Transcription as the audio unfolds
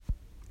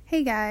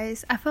Hey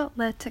guys, I felt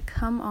led to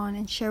come on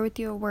and share with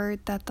you a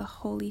word that the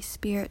Holy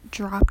Spirit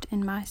dropped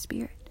in my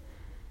spirit.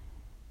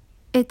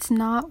 It's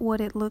not what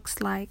it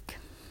looks like.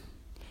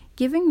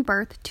 Giving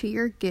birth to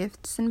your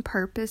gifts and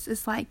purpose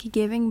is like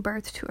giving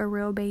birth to a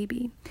real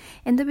baby.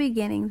 In the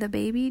beginning, the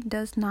baby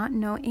does not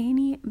know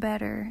any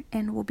better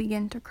and will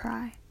begin to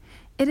cry.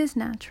 It is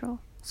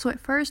natural. So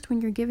at first,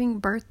 when you're giving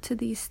birth to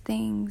these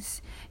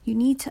things, you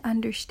need to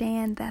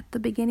understand that the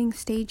beginning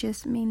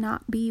stages may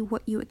not be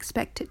what you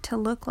expect it to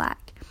look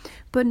like.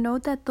 But know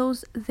that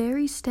those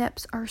very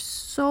steps are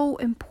so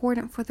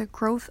important for the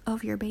growth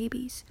of your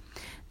babies.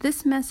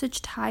 This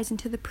message ties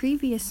into the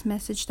previous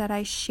message that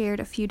I shared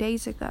a few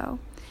days ago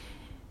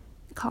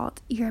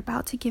called You're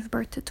About to Give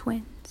Birth to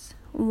Twins.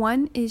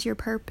 One is your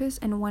purpose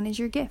and one is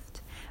your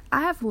gift.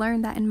 I have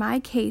learned that in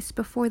my case,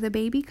 before the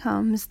baby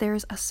comes,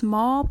 there's a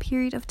small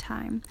period of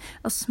time,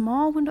 a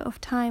small window of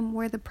time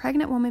where the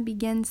pregnant woman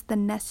begins the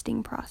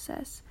nesting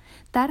process.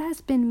 That has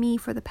been me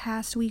for the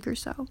past week or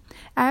so.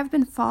 I have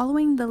been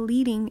following the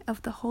leading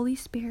of the Holy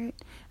Spirit.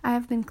 I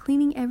have been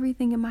cleaning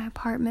everything in my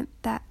apartment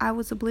that I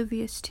was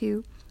oblivious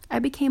to. I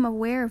became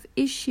aware of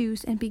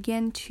issues and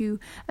began to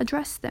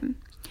address them.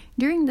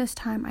 During this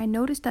time, I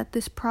noticed that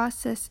this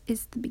process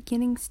is the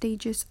beginning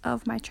stages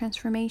of my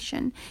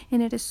transformation,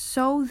 and it is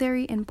so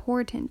very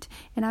important,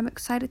 and I'm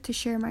excited to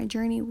share my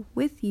journey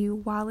with you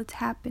while it's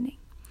happening.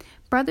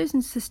 Brothers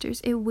and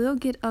sisters, it will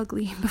get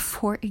ugly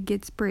before it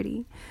gets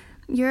pretty.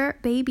 Your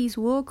babies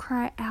will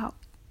cry out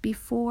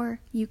before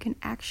you can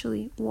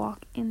actually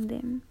walk in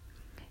them.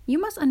 You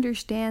must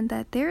understand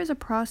that there is a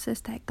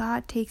process that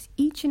God takes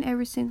each and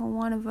every single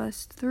one of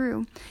us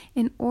through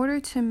in order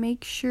to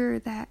make sure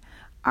that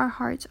our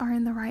hearts are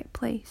in the right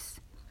place.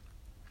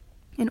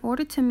 In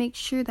order to make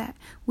sure that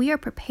we are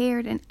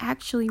prepared and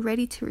actually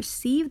ready to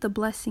receive the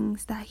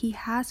blessings that He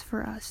has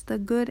for us, the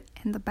good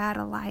and the bad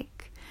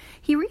alike.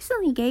 He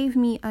recently gave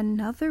me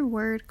another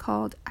word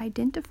called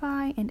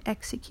identify and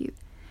execute.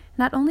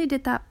 Not only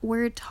did that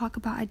word talk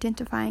about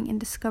identifying and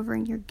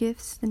discovering your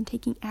gifts and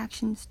taking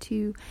actions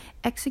to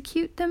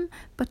execute them,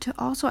 but to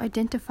also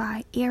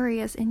identify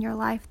areas in your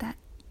life that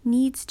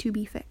needs to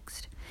be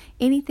fixed.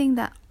 Anything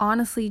that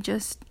honestly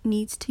just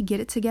needs to get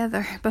it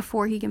together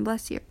before He can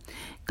bless you.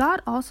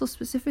 God also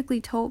specifically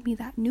told me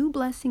that new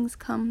blessings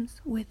comes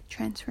with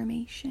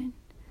transformation.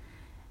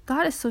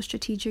 God is so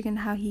strategic in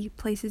how He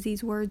places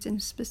these words in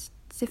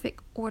specific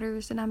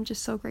orders, and I'm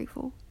just so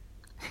grateful.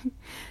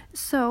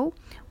 So,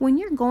 when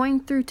you're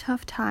going through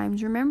tough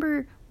times,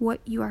 remember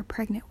what you are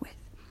pregnant with.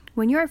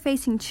 When you are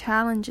facing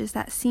challenges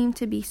that seem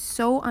to be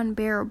so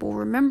unbearable,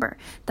 remember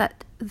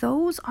that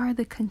those are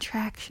the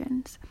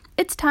contractions.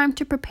 It's time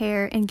to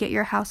prepare and get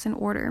your house in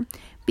order.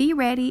 Be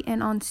ready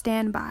and on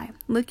standby,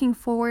 looking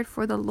forward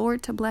for the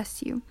Lord to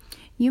bless you.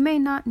 You may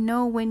not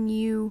know when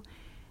you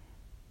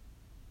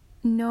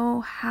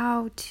know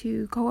how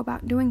to go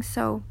about doing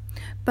so,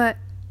 but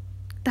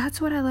that's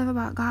what I love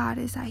about God,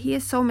 is that He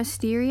is so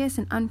mysterious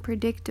and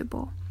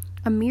unpredictable.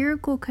 A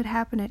miracle could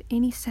happen at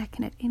any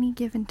second, at any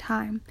given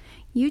time.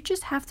 You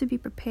just have to be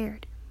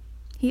prepared.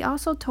 He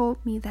also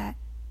told me that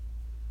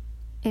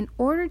in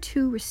order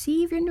to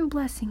receive your new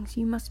blessings,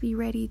 you must be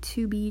ready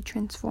to be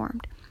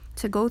transformed,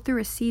 to go through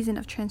a season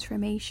of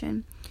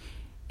transformation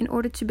in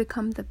order to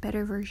become the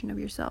better version of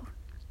yourself.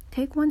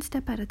 Take one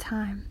step at a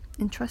time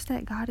and trust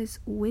that God is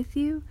with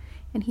you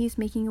and He is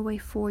making a way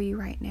for you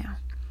right now.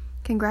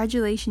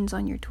 Congratulations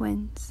on your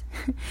twins.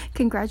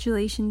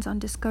 Congratulations on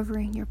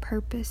discovering your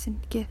purpose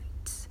and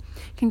gifts.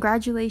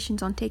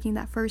 Congratulations on taking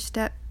that first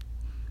step,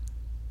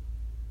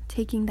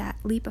 taking that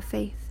leap of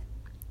faith.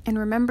 And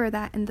remember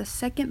that in the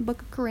second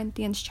book of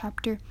Corinthians,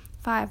 chapter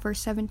 5,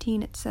 verse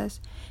 17, it says,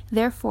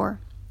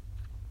 "Therefore,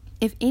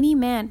 if any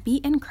man be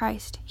in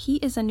Christ, he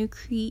is a new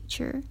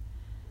creature.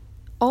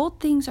 Old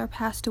things are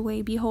passed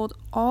away. Behold,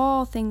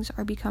 all things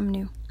are become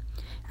new."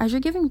 As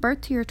you're giving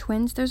birth to your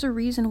twins, there's a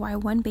reason why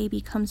one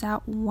baby comes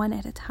out one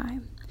at a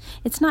time.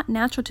 It's not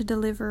natural to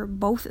deliver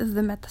both of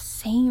them at the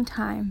same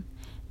time.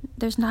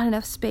 There's not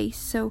enough space.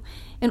 So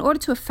in order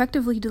to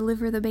effectively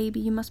deliver the baby,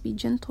 you must be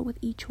gentle with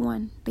each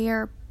one. They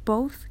are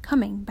both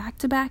coming back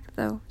to back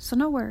though, so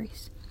no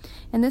worries.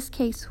 In this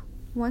case,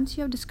 once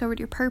you have discovered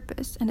your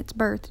purpose and its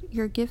birth,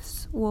 your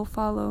gifts will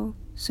follow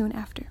soon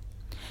after.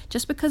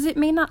 Just because it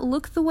may not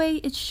look the way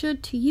it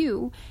should to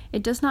you,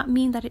 it does not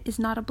mean that it is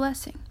not a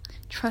blessing.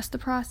 Trust the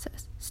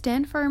process.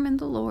 Stand firm in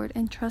the Lord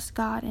and trust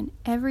God in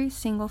every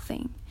single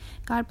thing.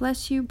 God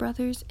bless you,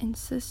 brothers and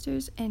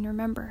sisters, and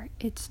remember,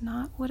 it's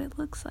not what it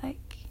looks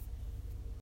like.